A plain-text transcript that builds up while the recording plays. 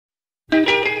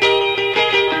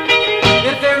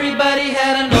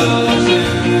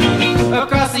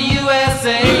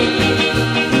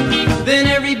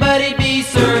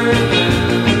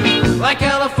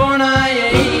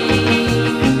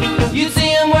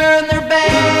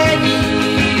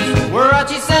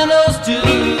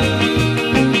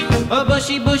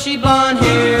bushy blonde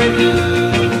hairdo,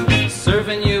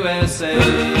 Surfin USA.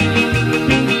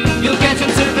 You'll catch him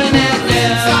surfing at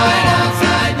Del,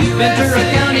 Ventura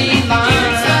County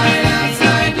line,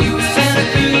 Santa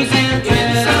Cruz and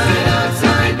Trent,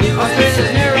 Australia's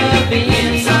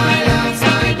Caribbean,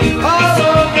 all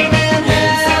over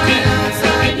Manhattan,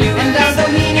 and down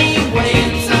Doheny Way.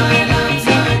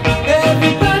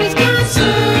 Everybody's gone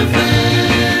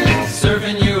surfing,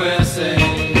 Surfin USA.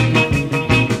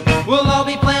 We'll all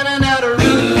be planning out a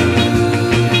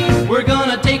route we're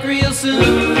gonna take real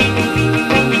soon.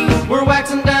 We're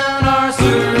waxing down our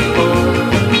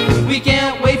surfboard, we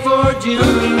can't wait for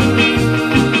June.